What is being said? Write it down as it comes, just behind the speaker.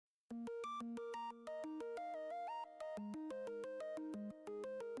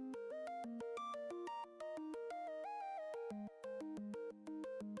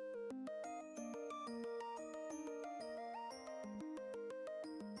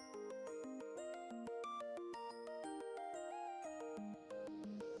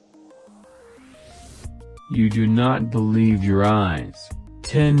You do not believe your eyes.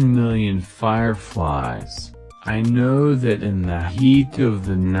 10 million fireflies. I know that in the heat of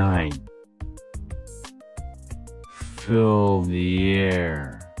the night, fill the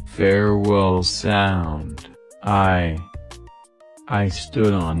air. Farewell sound. I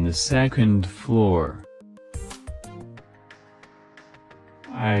stood on the second floor.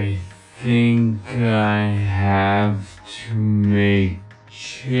 I think I have to make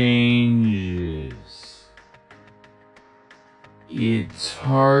changes. It's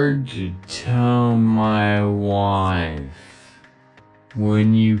hard to tell my wife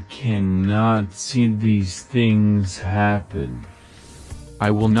when you cannot see these things happen.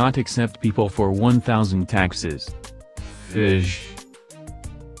 I will not accept people for 1,000 taxes. Fish,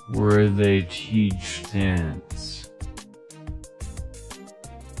 where they teach dance.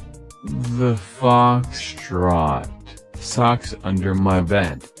 The foxtrot, socks under my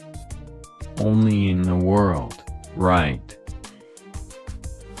bed. Only in the world, right?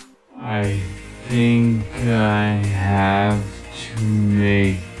 I think I have to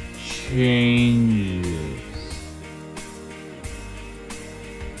make changes.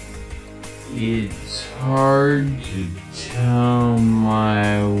 It's hard to tell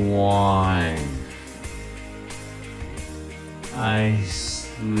my wife. I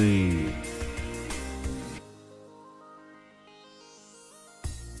sleep.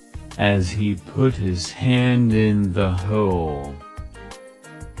 As he put his hand in the hole.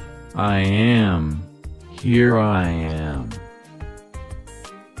 Here I am.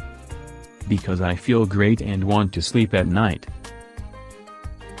 Because I feel great and want to sleep at night.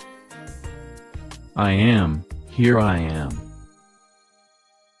 Here I am.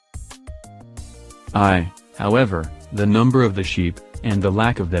 However, the number of the sheep, and the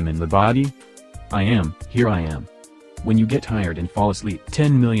lack of them in the body. Here I am. When you get tired and fall asleep.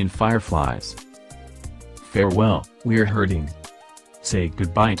 10 million fireflies. Farewell, we're hurting. Say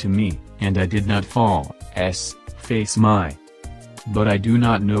goodbye to me, and I did not fall, face my. But I do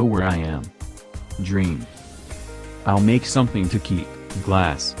not know where I am. Dream. I'll make something to keep,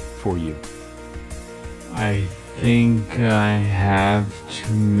 glass, for you. I think I have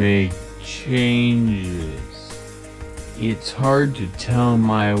to make changes. It's hard to tell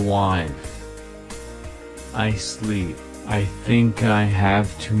my wife. I sleep. I think I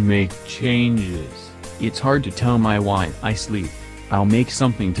have to make changes. It's hard to tell my wife I sleep. I'll make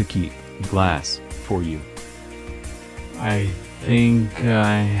something to keep, glass, for you. I think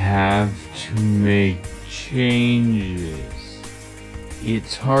I have to make changes.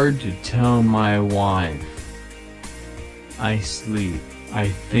 It's hard to tell my wife. I sleep. I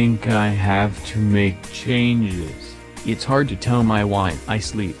think I have to make changes. It's hard to tell my wife I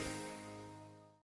sleep.